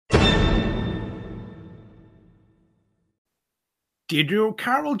Deirdre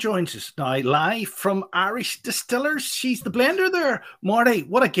O'Carroll joins us now live from Irish Distillers. She's the blender there. Marty,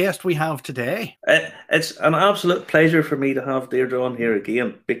 what a guest we have today. It's an absolute pleasure for me to have Deirdre on here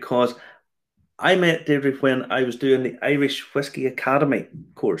again because I met Deirdre when I was doing the Irish Whiskey Academy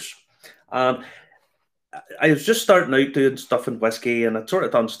course. Um, I was just starting out doing stuff in whiskey and I'd sort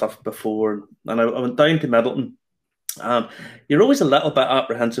of done stuff before. And I went down to Middleton. Um, you're always a little bit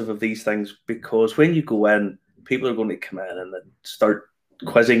apprehensive of these things because when you go in, people are going to come in and then start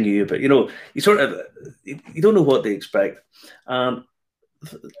quizzing you. But, you sort of, you don't know what they expect. Um,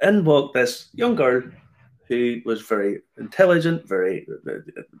 in walked this young girl who was very intelligent, very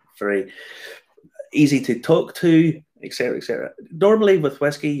easy to talk to, etc., etc. Normally, with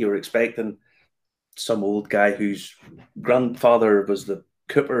whiskey, you're expecting some old guy whose grandfather was the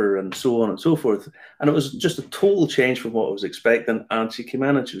cooper and so on and so forth. And it was just a total change from what I was expecting. And she came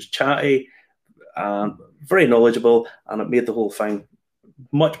in and she was chatty and very knowledgeable, and it made the whole thing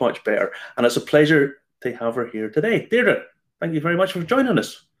much, much better. And it's a pleasure to have her here today. Deirdre, thank you very much for joining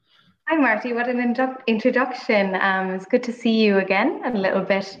us. Hi, Marty. What an introduction. It's good to see you again, a little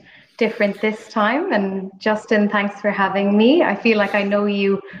bit different this time. And Justin, thanks for having me. I feel like I know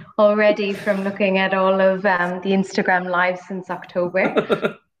you already from looking at all of the Instagram lives since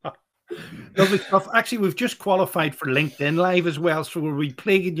October. Lovely stuff. Actually, we've just qualified for LinkedIn Live as well, so we'll be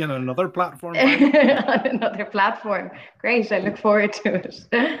plaguing you on another platform. On another platform. Great. I look forward to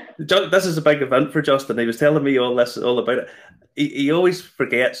it. This is a big event for Justin. He was telling me all about it. He always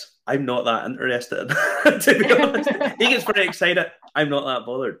forgets I'm not that interested. To be honest, he gets very excited. I'm not that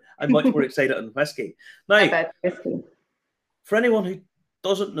bothered. I'm much more excited in whiskey. Now, for anyone who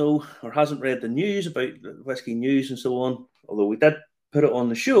doesn't know or hasn't read the news about whiskey news and so on, although we did put it on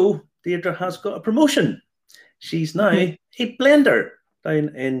the show, Deirdre has got a promotion. She's now a blender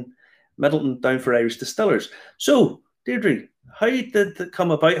down in Middleton, down for Irish Distillers. So, Deirdre, how did it come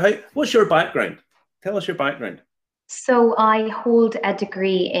about? What's your background? Tell us your background. So I hold a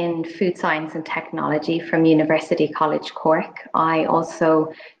degree in food science and technology from University College Cork. I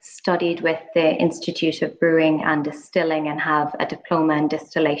also studied with the Institute of Brewing and Distilling and have a diploma in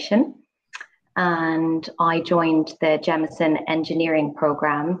distillation. And I joined the Jameson Engineering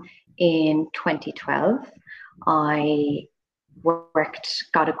Program in 2012. I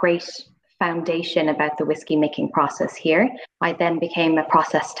got a great foundation about the whiskey making process here. I then became a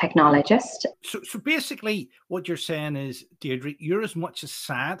process technologist. So basically what you're saying is, Deirdre, you're as much a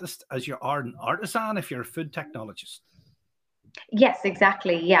scientist as you are an artisan if you're a food technologist. Yes,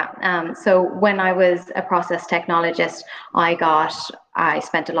 exactly. Yeah. So when I was a process technologist, I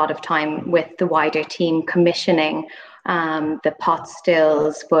spent a lot of time with the wider team commissioning the pot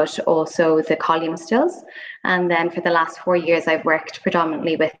stills, but also the column stills. And then for the last 4 years, I've worked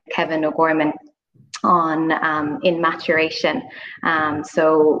predominantly with Kevin O'Gorman on in maturation.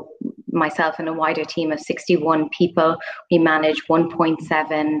 So myself and a wider team of 61 people, we manage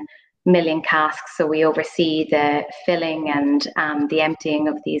 1.7 million casks. So we oversee the filling and the emptying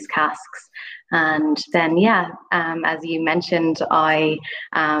of these casks. And then, as you mentioned, I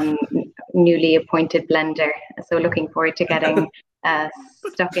newly appointed blender. So looking forward to getting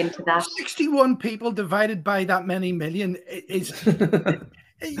stuck into that. 61 people divided by that many million is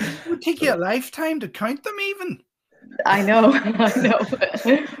it would take you a lifetime to count them even. I know.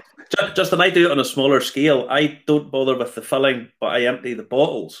 Justin, I do it on a smaller scale. I don't bother with the filling, but I empty the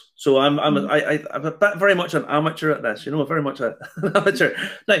bottles. So I'm a bit very much an amateur at this, very much an amateur.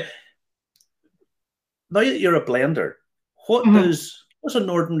 Now that you're a blender, what's an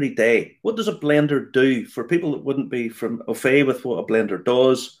ordinary day? What does a blender do for people that wouldn't be from au fait with what a blender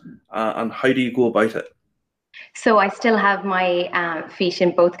does, and how do you go about it? So I still have my feet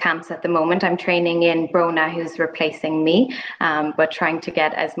in both camps at the moment. I'm training in Brona, who's replacing me, but trying to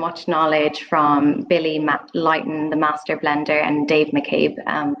get as much knowledge from Billy Lighton, the master blender, and Dave McCabe,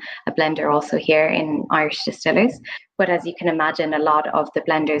 a blender also here in Irish Distillers. But as you can imagine, a lot of the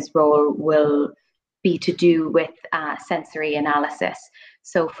blender's role will be to do with sensory analysis.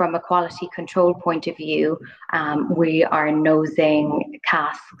 So from a quality control point of view, we are nosing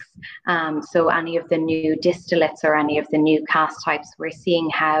casks. So any of the new distillates or any of the new cask types, we're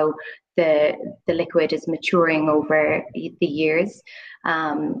seeing how the liquid is maturing over the years.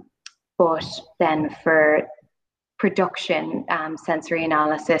 But then for production, sensory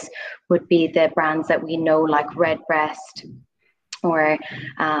analysis would be the brands that we know, like Redbreast or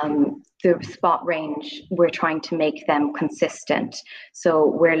the spot range. We're trying to make them consistent. So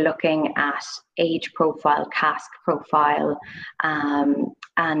we're looking at age profile, cask profile,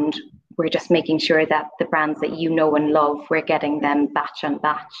 and we're just making sure that the brands that you know and love, we're getting them batch on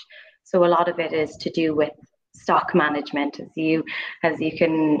batch. So a lot of it is to do with stock management. As you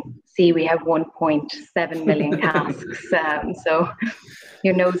can see, we have 1.7 million casks, so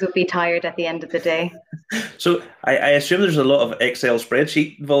your nose will be tired at the end of the day. So I assume there's a lot of Excel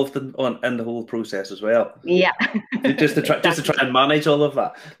spreadsheet involved in the whole process as well. Yeah, just to try and manage all of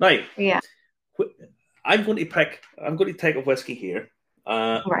that. Now, yeah, I'm going to take a whiskey here,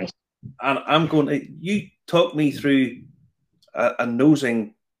 right, and you talk me through a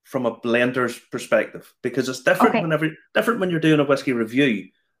nosing from a blender's perspective, because it's different when you're doing a whiskey review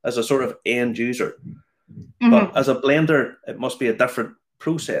as a sort of end user, but as a blender, it must be a different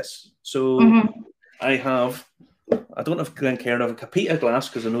process. So I don't have Glencairn, I have a Capita glass,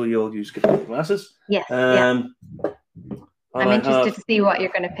 because I know you all use Capita glasses. Yes. I'm interested to see what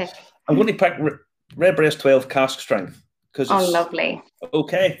you're going to pick. I'm going to pick Redbreast 12 cask strength. Lovely.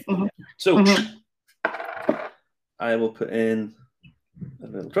 Okay. So I will put in a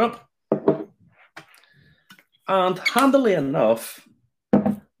little drop. And handily enough,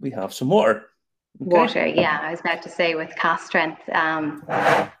 we have some water. Okay. Water, yeah. I was about to say with cask strength,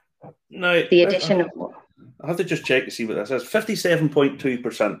 now, the addition of water. I have to just check to see what that says.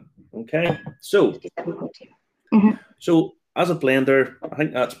 57.2%. Okay. So, so as a blender, I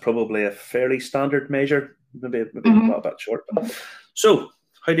think that's probably a fairly standard measure. Maybe a little bit short. So,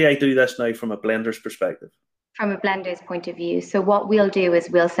 how do I do this now from a blender's perspective? From a blender's point of view, so what we'll do is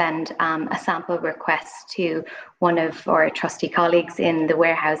we'll send a sample request to one of our trusty colleagues in the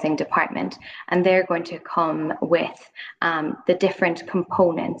warehousing department, and they're going to come with the different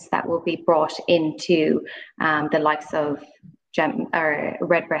components that will be brought into the likes of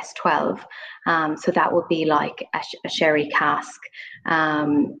Redbreast 12. So that will be like a sherry cask,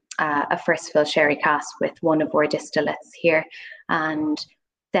 a first fill sherry cask with one of our distillates here, and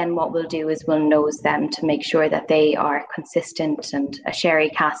then what we'll do is we'll nose them to make sure that they are consistent. And a sherry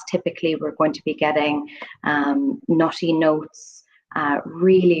cask, typically we're going to be getting nutty notes,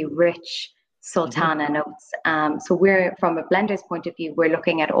 really rich sultana notes. So we're, from a blender's point of view, we're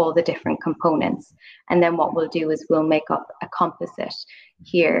looking at all the different components. And then what we'll do is we'll make up a composite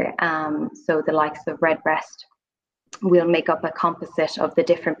here. So the likes of Redbreast, we'll make up a composite of the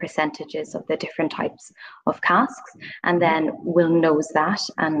different percentages of the different types of casks, and then we'll nose that.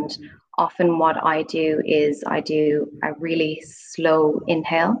 And often what I do is I do a really slow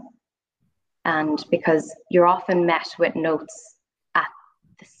inhale, and because you're often met with notes at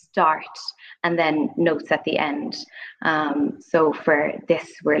the start and then notes at the end. So for this,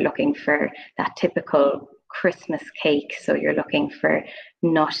 we're looking for that typical Christmas cake. So you're looking for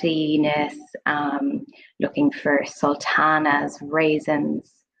nuttiness, looking for sultanas,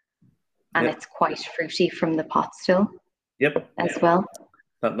 raisins, and it's quite fruity from the pot still. As well.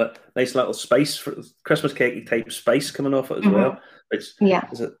 That nice little spice, for Christmas cakey type spice coming off it as well. Is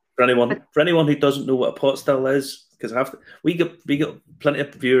it for anyone who doesn't know what a pot still is? Because we get plenty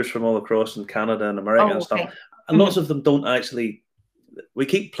of viewers from all across in Canada and America and stuff, and lots of them don't actually. We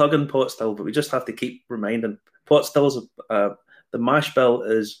keep plugging pot still, but we just have to keep reminding pot stills. The mash bill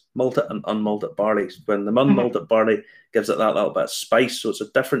is malted and unmalted barley. When the unmalted barley gives it that little bit of spice, so it's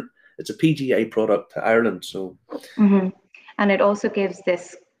a PGA product to Ireland. So, and it also gives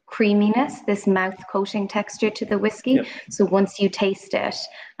this creaminess, this mouth coating texture to the whiskey. So once you taste it,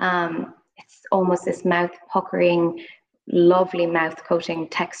 it's almost this mouth puckering, lovely mouth coating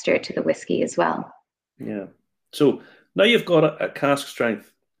texture to the whiskey as well. Yeah. So now you've got a cask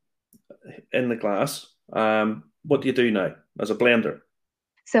strength in the glass. What do you do now as a blender?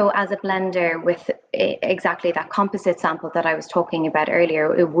 So as a blender with exactly that composite sample that I was talking about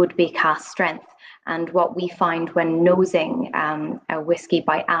earlier, it would be cask strength. And what we find when nosing a whiskey,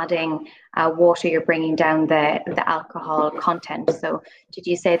 by adding water, you're bringing down the alcohol content. So did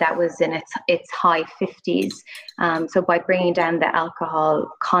you say that was in its high 50s? So by bringing down the alcohol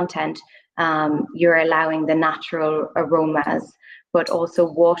content, you're allowing the natural aromas, but also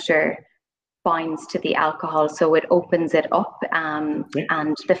water binds to the alcohol, so it opens it up, and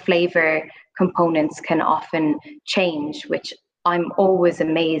the flavor components can often change, which I'm always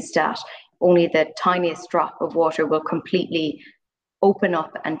amazed at. Only the tiniest drop of water will completely open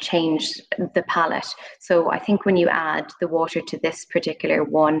up and change the palate. So I think when you add the water to this particular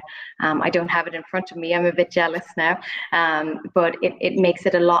one, I don't have it in front of me, I'm a bit jealous now, but it makes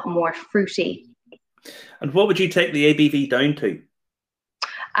it a lot more fruity. And what would you take the ABV down to?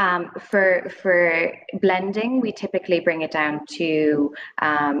 For blending, we typically bring it down to,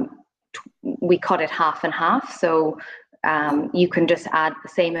 we cut it half and half. So you can just add the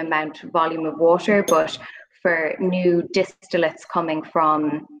same amount of volume of water, but for new distillates coming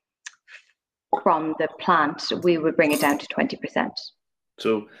from the plant, we would bring it down to 20%.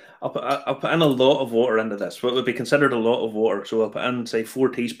 So I'll put in a lot of water into this. What would be considered a lot of water? So I'll put in, say, 4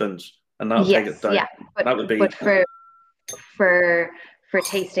 teaspoons, and that'll take it Yes, down. yeah, That would be but for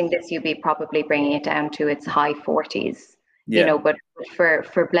tasting this, you'd be probably bringing it down to its high 40s. You yeah. know, but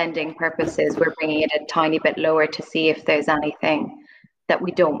for blending purposes, we're bringing it a tiny bit lower to see if there's anything that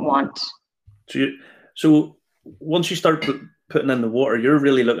we don't want. So once you start putting in the water, you're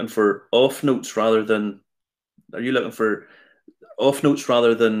really looking for off notes rather than. Are you looking for off notes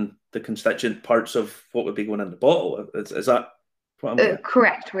rather than the constituent parts of what would be going in the bottle? Is that what I'm getting?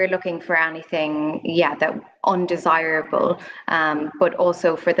 Correct. We're looking for anything, yeah, that undesirable. But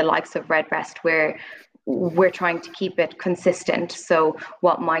also for the likes of Redbreast, we're trying to keep it consistent. So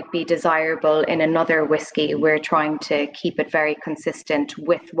what might be desirable in another whiskey, we're trying to keep it very consistent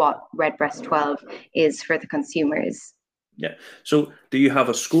with what Redbreast 12 is for the consumers. Yeah. So do you have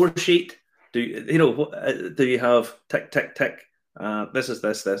a score sheet? Do you have tick, tick, tick? This is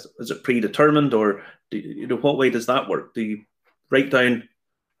this. Is it predetermined, or what way does that work? Do you write down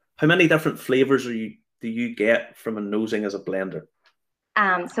how many different flavors do you get from a nosing as a blender?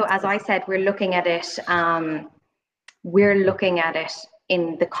 So as I said, we're looking at it. We're looking at it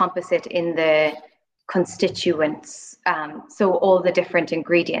in the composite, in the constituents. So all the different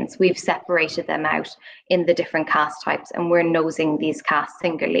ingredients, we've separated them out in the different cask types, and we're nosing these casks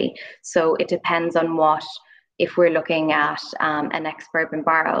singularly. So it depends on what. If we're looking at an ex-bourbon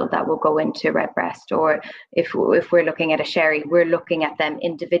barrel, that will go into Redbreast, or if we're looking at a sherry, we're looking at them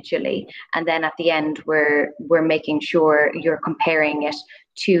individually, and then at the end we're making sure you're comparing it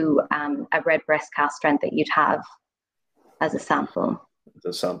to a Redbreast cask strength that you'd have as a sample.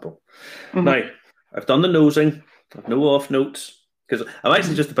 Mm-hmm. Now, I've done the nosing. I've no off notes because I'm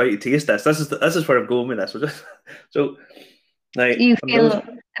actually just about to taste this. This is where I'm going with this. So. Now, do you feel a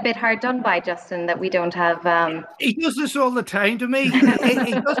bit hard done by, Justin, that we don't have? He does this all the time to me.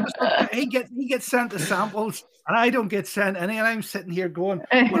 He gets sent the samples, and I don't get sent any. And I'm sitting here going,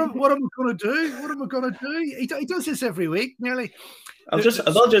 "What am I going to do? What am I going to do?" He does this every week, nearly. I'll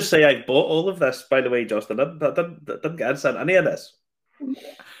just say I bought all of this. By the way, Justin, I didn't get sent any of this.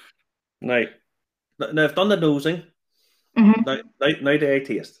 Now I've done the nosing. Mm-hmm. Now do I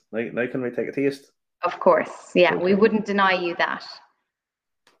taste? Now can we take a taste? Of course, yeah, we wouldn't deny you that.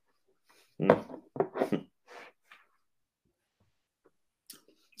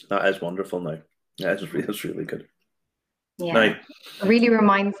 That is wonderful. Now, that's really good. Yeah, now, it really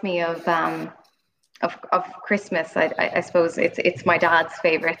reminds me of Christmas. I suppose it's my dad's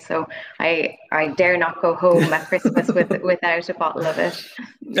favorite, so I dare not go home at Christmas without a bottle of it.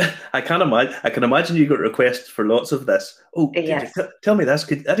 I can imagine you got requests for lots of this. Oh, yes. Tell me this.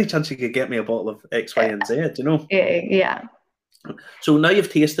 Any chance you could get me a bottle of X, Y, and Z? You know? Yeah. So now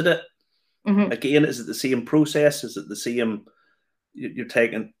you've tasted it. Mm-hmm. Again, is it the same process? Is it the same? You're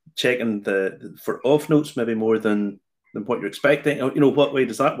checking for off notes maybe more than what you're expecting. You know, what way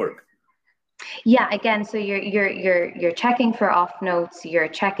does that work? Yeah, again, so you're checking for off notes. You're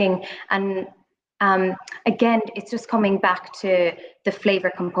checking, and again, it's just coming back to the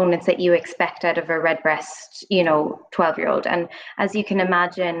flavor components that you expect out of a Redbreast, 12-year-old. And as you can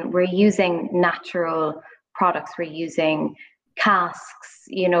imagine, we're using natural products. We're using casks,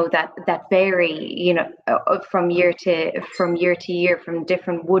 that vary, from year to year, from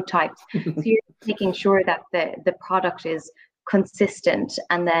different wood types. So you're making sure that the product is consistent,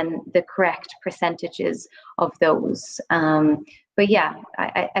 and then the correct percentages of those. But yeah,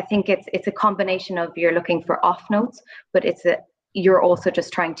 I think it's a combination of, you're looking for off notes, but you're also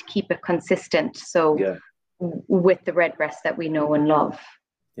just trying to keep it consistent. So yeah, with the Redbreast that we know and love.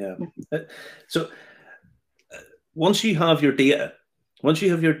 Yeah. So once you have your data,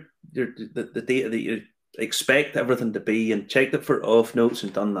 the data that you expect everything to be, and checked it for off notes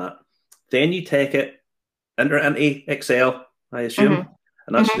and done that, then you take it, enter into Excel, I assume, mm-hmm.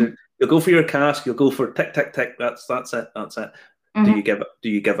 and that's you'll go for your cask. You'll go for tick tick tick. That's it. Mm-hmm. Do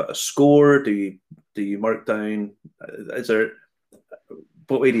you give it a score? Do you mark down? Is there,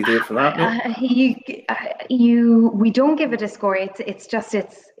 what way do you do it for that? We don't give it a score. It's just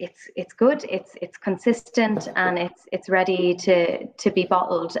it's good. It's consistent, and it's ready to be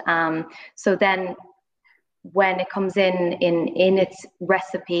bottled. So then, when it comes in its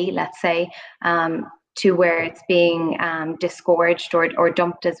recipe, let's say, to where it's being disgorged or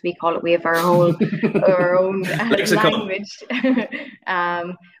dumped, as we call it, we have our own language.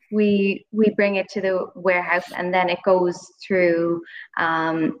 We bring it to the warehouse, and then it goes through.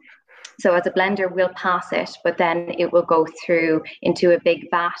 So as a blender, we'll pass it, but then it will go through into a big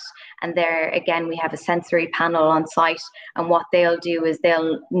vat. And there again, we have a sensory panel on site. And what they'll do is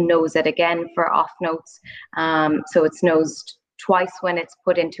they'll nose it again for off notes. So it's nosed twice when it's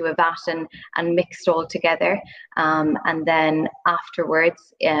put into a vat and mixed all together. And then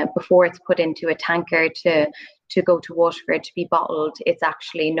afterwards, before it's put into a tanker to go to Waterford to be bottled, it's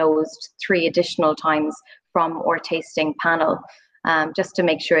actually nosed 3 additional times from our tasting panel, just to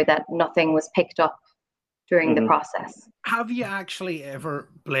make sure that nothing was picked up during the process. Have you actually ever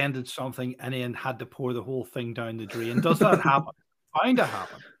blended something and then had to pour the whole thing down the drain? Does that happen? Find to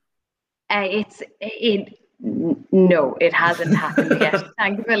happen? No, it hasn't happened yet,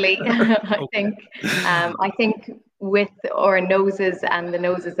 thankfully. I think with our noses and the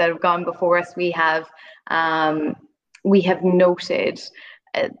noses that have gone before us, we have noted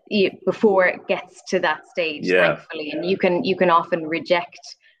before it gets to that stage, thankfully, and you can often reject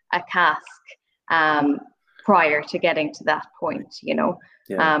a cask prior to getting to that point, you know.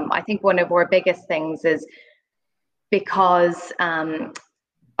 I think one of our biggest things is because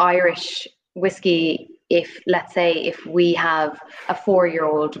Irish whiskey, let's say if we have a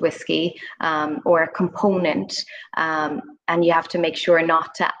 4-year-old whiskey or a component, and you have to make sure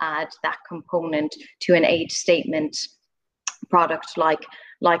not to add that component to an age statement product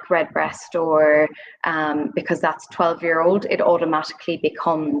like Redbreast, or because that's 12-year-old, it automatically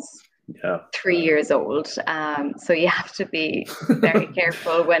becomes 3 years old. So you have to be very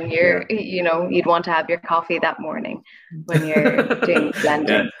careful when you're, you know, you'd want to have your coffee that morning when you're doing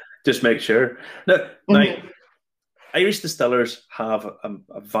blending. Just make sure. Now, Irish distillers have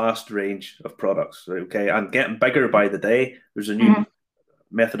a vast range of products, okay, and getting bigger by the day. There's a new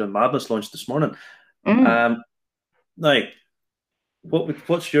Method of Madness launched this morning. Now,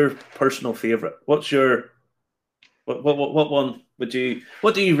 what's your personal favorite? What's your what one would you?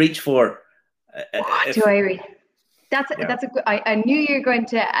 What do you reach for? Do I reach? That's a good. I knew you were going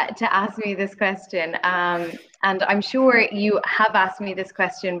to ask me this question, and I'm sure you have asked me this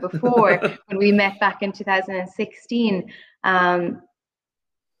question before when we met back in 2016.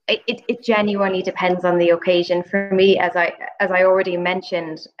 It genuinely depends on the occasion. For me, as I already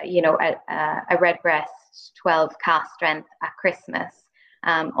mentioned, you know, a Redbreast 12 cask strength at Christmas.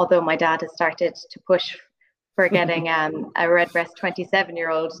 Although my dad has started to push for getting a Redbreast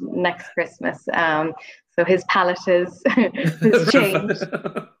 27-year-old next Christmas. So his palate has changed.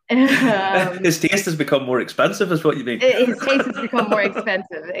 His taste has become more expensive, is what you mean? His taste has become more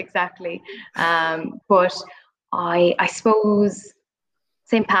expensive, exactly. But I suppose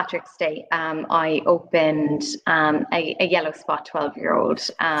St. Patrick's Day, I opened a Yellow Spot 12-year-old.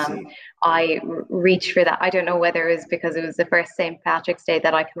 I reached for that. I don't know whether it was because it was the first St. Patrick's Day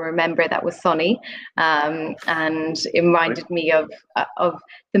that I can remember that was sunny, and it reminded me of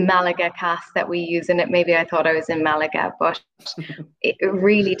the Malaga cask that we use in it. Maybe I thought I was in Malaga, but it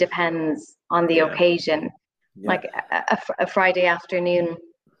really depends on the occasion. Like a Friday afternoon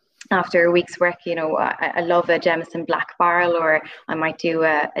after a week's work, you know, I love a Jameson Black Barrel, or I might do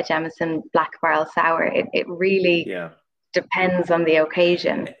a Jameson Black Barrel Sour. It really depends on the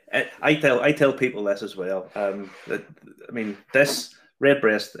occasion. I tell people this as well. I mean, this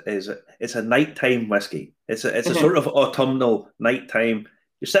Redbreast it's a nighttime whiskey. It's a sort of autumnal nighttime.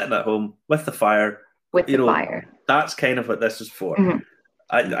 You're sitting at home with the fire. Fire. That's kind of what this is for.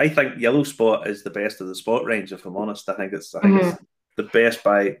 I think Yellow Spot is the best of the Spot range. If I'm honest, I think it's the best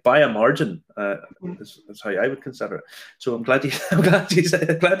by a margin. That's how I would consider it. So I'm glad to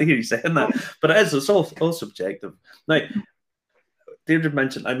hear you saying that. But it's all subjective. Now, Deirdre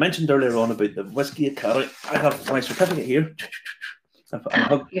I mentioned earlier on about the Whiskey Academy. I have my certificate here.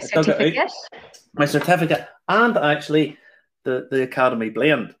 Your certificate? My certificate, and actually the Academy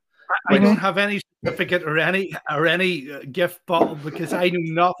blend. I don't have any certificate or any gift bottle because I know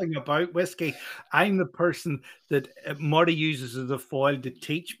nothing about whiskey. I'm the person that Marty uses as a foil to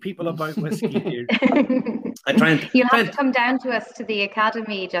teach people about whiskey here. You'll have to come down to us to the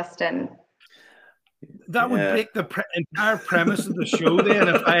Academy, Justin. That would break the entire premise of the show then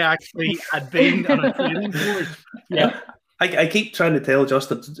if I actually had been on a training course. Yeah. I keep trying to tell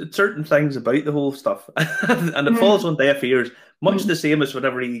Justin certain things about the whole stuff, and it falls on deaf ears. Much the same as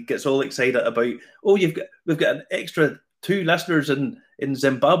whenever he gets all excited about, we've got an extra 2 listeners in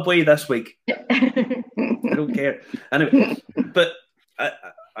Zimbabwe this week. I don't care. Anyway, but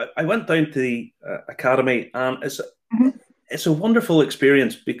I went down to the Academy, and it's a wonderful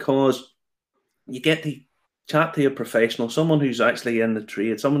experience because you get to chat to a professional, someone who's actually in the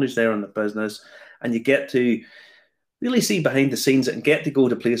trade, someone who's there in the business, and you get to really see behind the scenes and get to go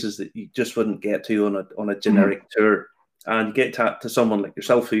to places that you just wouldn't get to on a generic tour, and get to someone like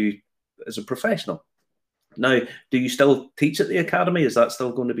yourself who is a professional. Now, do you still teach at the Academy? Is that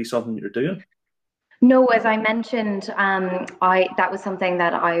still going to be something you're doing? No, as I mentioned, that was something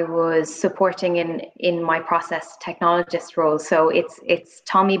that I was supporting in my process technologist role. So it's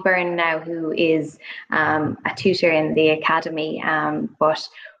Tommy Byrne now who is a tutor in the academy. But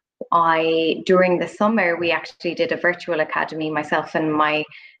during the summer we actually did a virtual academy, myself and my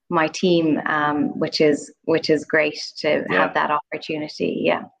team, which is great to have that opportunity.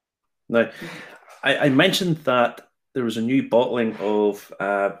 Yeah. Now, I mentioned that there was a new bottling of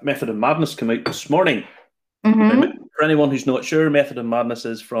Method of Madness come out this morning. Mm-hmm. Now, for anyone who's not sure, Method of Madness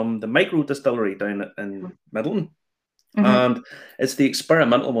is from the Micro Distillery down in Midleton. Mm-hmm. And it's the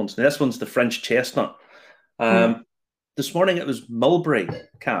experimental ones. Now, this one's the French chestnut. This morning it was mulberry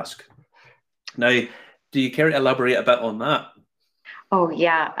cask. Now, do you care to elaborate a bit on that? Oh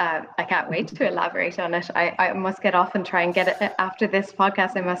yeah, I can't wait to elaborate on it. I must get off and try and get it after this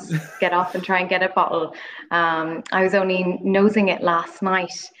podcast. I must get off and try and get a bottle. I was only nosing it last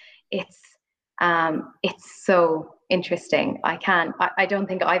night. It's so interesting. I don't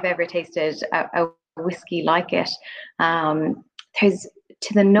think I've ever tasted a whiskey like it. There's,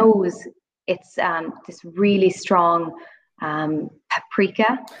 to the nose, it's this really strong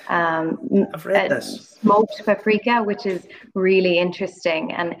paprika, I've read this. Smoked paprika, which is really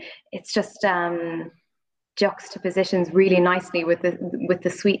interesting, and it's just juxtapositions really nicely with the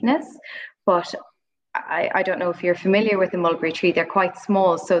sweetness. But I don't know if you're familiar with the mulberry tree. They're quite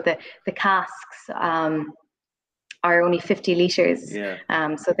small, so the casks are only 50 liters. Yeah.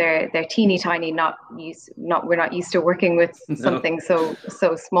 So they're teeny tiny. We're not used to working with something so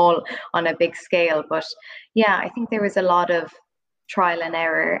small on a big scale. But yeah, I think there was a lot of trial and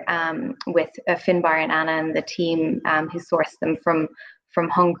error with Finbar and Anna and the team who sourced them from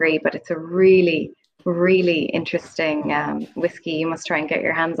Hungary. But it's a really, really interesting whiskey. You must try and get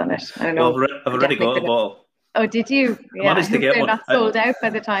your hands on it. I don't know. Well, I've already got a bottle. Oh, did you? Yeah, managed to get they're one. not sold out by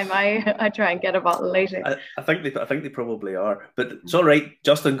the time I try and get a bottle later. I think they probably are, but it's all right.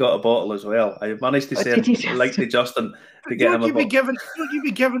 Justin got a bottle as well. I managed to send to Justin to get him a bottle. Don't you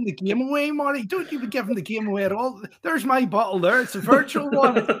be giving the game away, Marty? Don't you be giving the game away at all? There's my bottle there. It's a virtual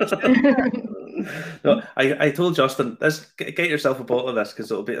one. No, I told Justin, get yourself a bottle of this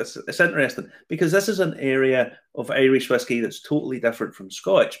because it's interesting, because this is an area of Irish whiskey that's totally different from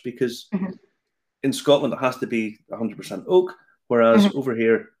Scotch, because in Scotland it has to be 100% oak, whereas over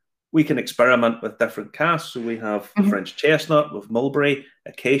here we can experiment with different casks. So we have French chestnut with mulberry,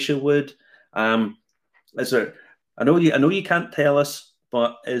 acacia wood. Is there? I know you can't tell us,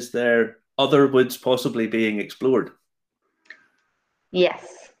 but is there other woods possibly being explored?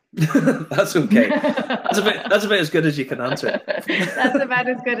 Yes. That's okay. That's about as good as you can answer. That's about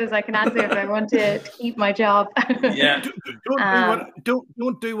as good as I can answer if I want to keep my job. Yeah.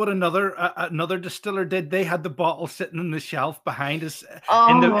 Don't do what another distiller did. They had the bottle sitting on the shelf behind us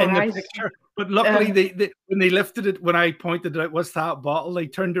in the picture. But luckily, they when they lifted it, when I pointed out what's that bottle, they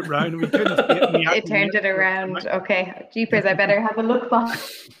turned it around and we couldn't see it. They turned it around. Okay, jeepers! I better have a look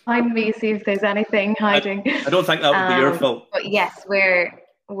behind me, see if there's anything hiding. I don't think that would be your fault. But yes,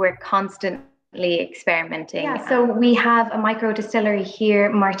 we're constantly experimenting. Yeah, so we have a micro distillery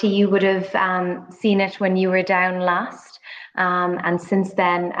here. Marty, you would have seen it when you were down last. And since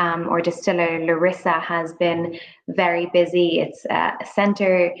then, our distiller Larissa has been very busy. It's a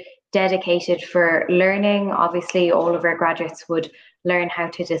centre dedicated for learning. Obviously, all of our graduates would learn how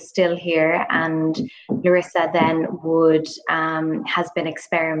to distill here, and Larissa then has been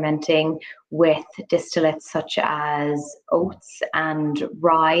experimenting with distillates such as oats and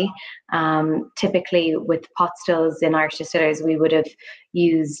rye. Typically with pot stills in Irish distillers, we would have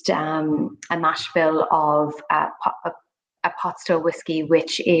used a mash bill of a pot still whiskey,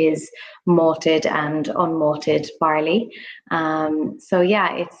 which is malted and unmalted barley. So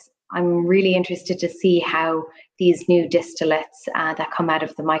yeah, I'm really interested to see how these new distillates that come out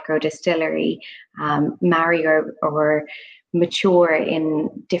of the micro distillery marry or mature in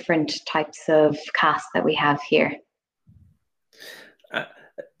different types of casks that we have here.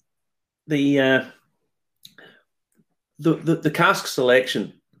 The cask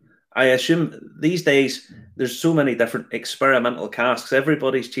selection, I assume these days there's so many different experimental casks.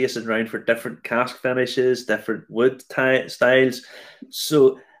 Everybody's chasing around for different cask finishes, different wood styles.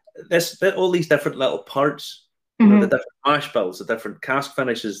 So all these different little parts, the different mash bills, the different cask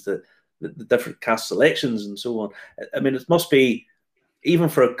finishes, the different cask selections, and so on. I mean, it must be, even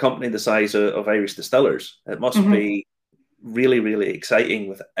for a company the size of Irish Distillers, it must be really, really exciting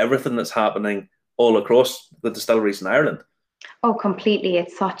with everything that's happening all across the distilleries in Ireland. Oh, completely.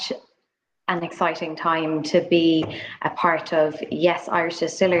 It's such an exciting time to be a part of, yes, Irish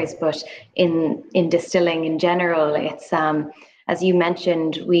Distillers, but in distilling in general. It's as you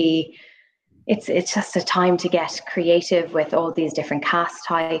mentioned, we it's just a time to get creative with all these different cask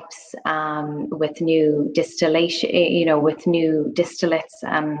types, with new distillation, with new distillates,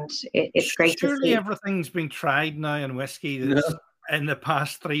 and it's great to see. Surely everything's been tried now in whiskey that's in the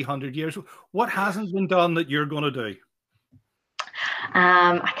past 300 years. What hasn't been done that you're going to do?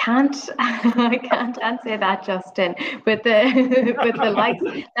 I can't answer that, Justin. With the likes,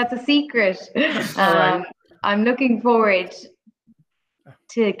 that's a secret. I'm looking forward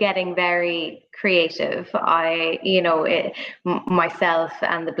to getting very creative. Myself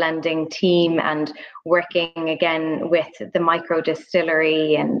and the blending team, and working again with the micro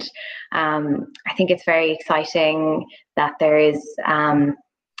distillery, and I think it's very exciting that there is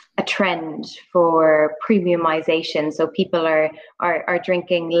a trend for premiumization. So people are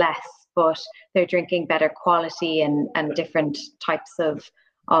drinking less, but they're drinking better quality and different types of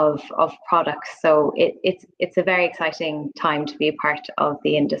products. So it's a very exciting time to be a part of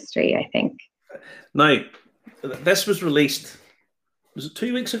the industry, I think. Now, this was released, was it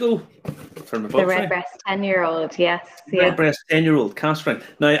 2 weeks ago? From the Redbreast 10-year-old, yes. Redbreast 10-year-old cask strength.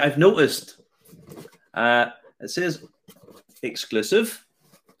 Now, I've noticed it says exclusive.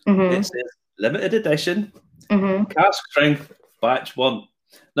 Mm-hmm. It says limited edition, cask strength, batch 1.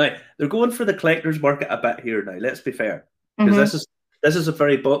 Now, they're going for the collector's market a bit here now, let's be fair. Because this is a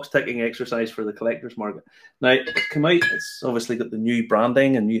very box-ticking exercise for the collector's market. Now, it's come out, it's obviously got the new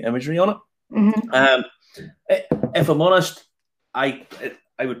branding and new imagery on it. If I'm honest, I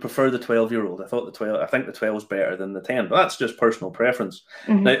would prefer the 12-year-old. I think the 12 is better than the 10, but that's just personal preference.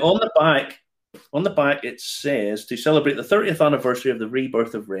 Now, on the back, it says to celebrate the 30th anniversary of the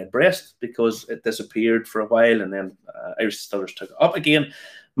rebirth of Redbreast, because it disappeared for a while and then Irish Distillers took it up again.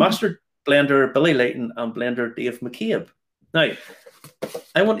 Master blender Billy Layton and blender Dave McCabe. Now,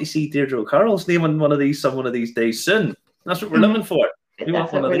 I want to see Deirdre O'Carroll's name on one of these days soon. That's what we're looking for. We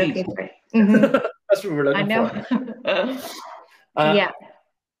want one of these. That's what we're looking for. Yeah.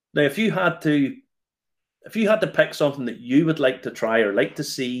 Now, if you had to pick something that you would like to try or like to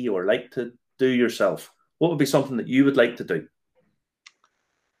see or like to do yourself, what would be something that you would like to do?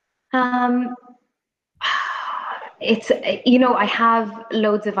 It's, I have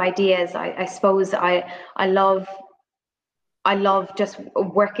loads of ideas. I suppose I love just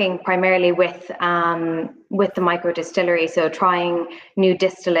working primarily with the micro distillery. So trying new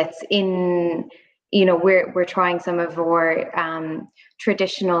distillates in, we're trying some of our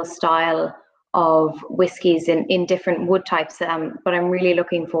traditional style of whiskies in different wood types. But I'm really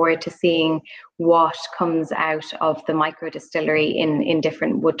looking forward to seeing what comes out of the micro distillery in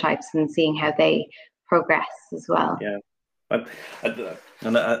different wood types and seeing how they progress as well. Yeah.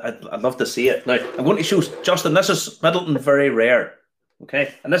 I'd love to see it. Now, I'm going to show Justin, this is Midleton Very Rare.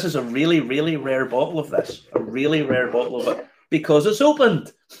 Okay. And this is a really, really rare bottle of this. A really rare bottle of it because it's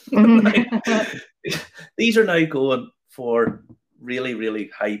opened. These are now going for really, really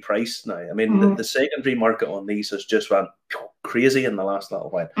high price now. I mean, the secondary market on these has just went crazy in the last little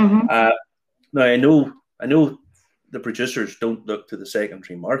while. Now, I know the producers don't look to the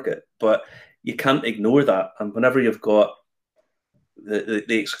secondary market, but you can't ignore that. And whenever you've got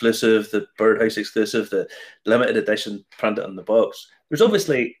the exclusive, the Birdhouse exclusive, the limited edition printed on the box, there's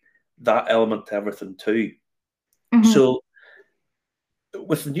obviously that element to everything too. So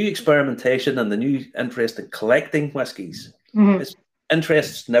with the new experimentation and the new interest in collecting whiskies,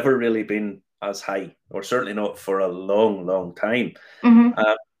 interest's never really been as high, or certainly not for a long, long time.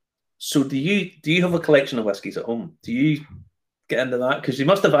 So do you have a collection of whiskies at home? Do you get into that? Because you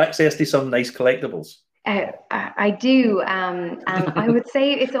must have access to some nice collectibles. I do, and I would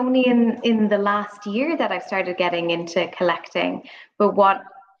say it's only in the last year that I've started getting into collecting. But what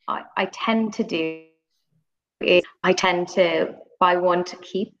I tend to do is I tend to buy one to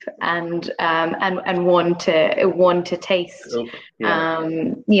keep and one to taste.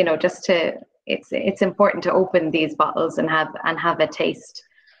 Just to it's important to open these bottles and have a taste.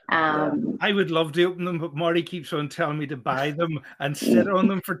 I would love to open them, but Marty keeps on telling me to buy them and sit on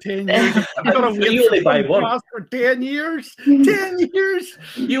them for 10 years. I've got to wait you only buy one for 10 years. 10 years.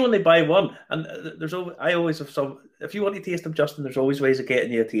 You only buy one, and I always have some. If you want to taste them, Justin, there's always ways of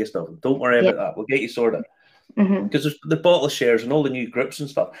getting you a taste of them. Don't worry about that. We'll get you sorted. Because there's the bottle shares and all the new groups and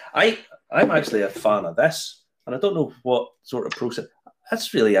stuff. I'm actually a fan of this, and I don't know what sort of process.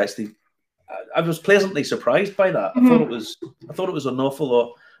 That's really actually. I was pleasantly surprised by that. I thought it was an awful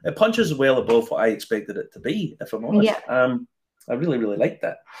lot. It punches well above what I expected it to be, if I'm honest. I really, really like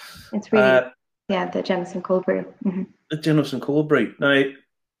that. It's really, the Jameson Cold Brew. The Jameson Cold Brew. Now,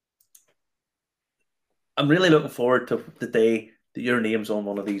 I'm really looking forward to the day that your name's on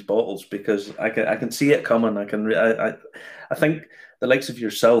one of these bottles, because I can see it coming. I think the likes of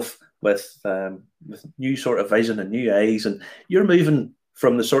yourself with new sort of vision and new eyes, and you're moving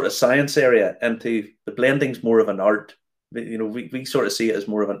from the sort of science area into the blending's more of an art. You know, we sort of see it as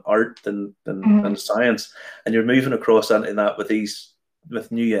more of an art than science, and you're moving across into that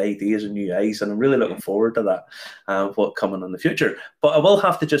with new ideas and new eyes, and I'm really looking forward to that, what coming in the future. But I will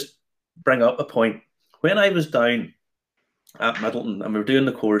have to just bring up a point. When I was down at Middleton and we were doing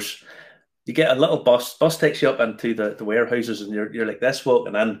the course, you get a little bus takes you up into the warehouses, and you're like this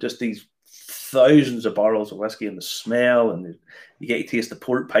walking in, just these thousands of barrels of whiskey, and the smell, and you get to taste the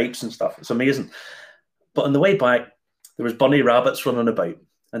port pipes and stuff. It's amazing. But on the way back, there was bunny rabbits running about.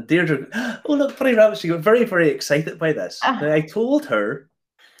 And Deirdre, oh look, bunny rabbits. She got very, very excited by this. Now, I told her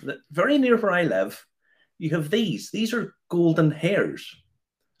that very near where I live, you have these. These are golden hares.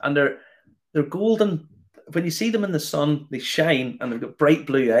 And they're golden. When you see them in the sun, they shine, and they've got bright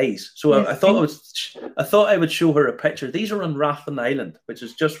blue eyes. So I thought I would show her a picture. These are on Rathlin Island, which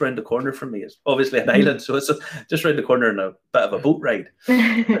is just round the corner from me. It's obviously an island, so it's just round the corner and a bit of a boat ride.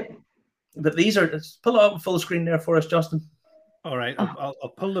 But these are. Pull it up on full screen there for us, Justin. All right,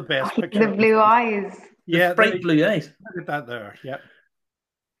 I'll pull the best picture. The blue eyes. Yeah, bright blue eyes. Look at that there. Yeah.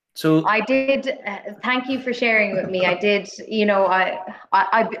 So I did. Thank you for sharing with me. I did. You know,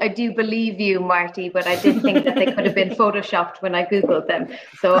 I do believe you, Marty, but I did think that they could have been photoshopped when I googled them.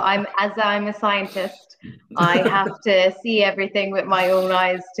 So I'm a scientist, I have to see everything with my own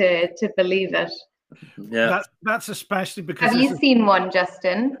eyes to believe it. Yeah, that's especially because. Have you seen one,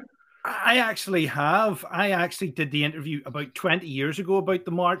 Justin? I actually have. I actually did the interview about 20 years ago about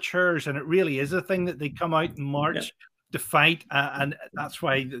the March hares, and it really is a thing that they come out in March to fight, and that's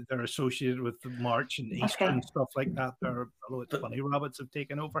why they're associated with the March and Easter and stuff like that. Although it's bunny rabbits have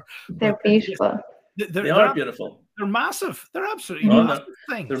taken over. They're beautiful. They are beautiful. They're massive. They're absolutely massive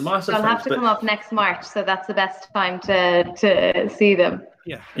things. They're massive. They'll have to come up next March, so that's the best time to see them.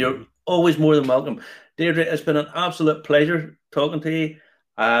 Yeah, you're always more than welcome, Deirdre. It's been an absolute pleasure talking to you.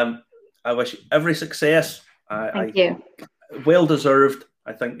 I wish you every success. Thank you. Well deserved.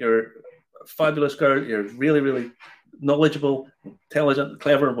 I think you're a fabulous girl. You're really, really knowledgeable, intelligent,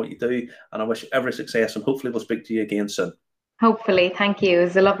 clever in what you do. And I wish you every success. And hopefully we'll speak to you again soon. Hopefully. Thank you. It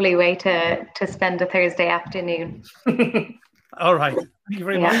was a lovely way to spend a Thursday afternoon. All right. Thank you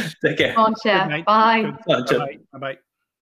very much. Take care. Bye. Bye. Bye-bye.